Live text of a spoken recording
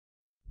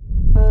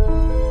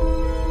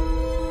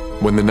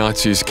When the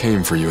Nazis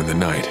came for you in the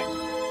night,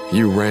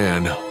 you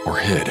ran or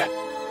hid.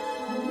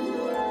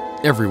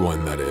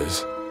 Everyone, that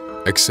is,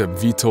 except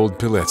Witold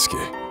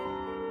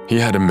Pilecki. He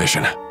had a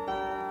mission.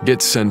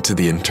 Get sent to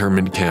the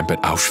internment camp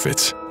at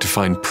Auschwitz to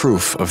find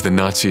proof of the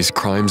Nazis'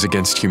 crimes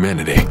against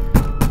humanity.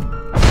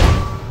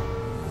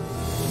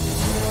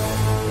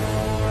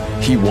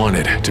 He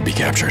wanted to be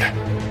captured.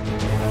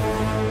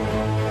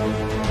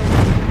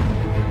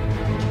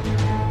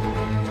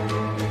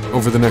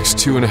 Over the next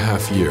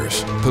 2.5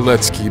 years,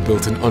 Pilecki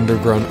built an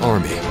underground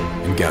army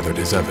and gathered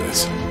his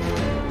evidence.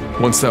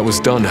 Once that was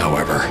done,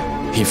 however,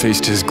 he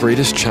faced his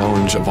greatest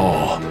challenge of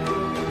all: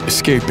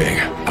 escaping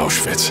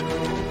Auschwitz.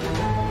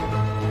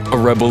 A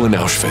rebel in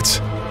Auschwitz,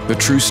 the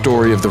true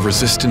story of the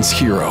resistance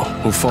hero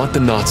who fought the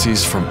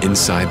Nazis from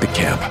inside the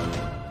camp.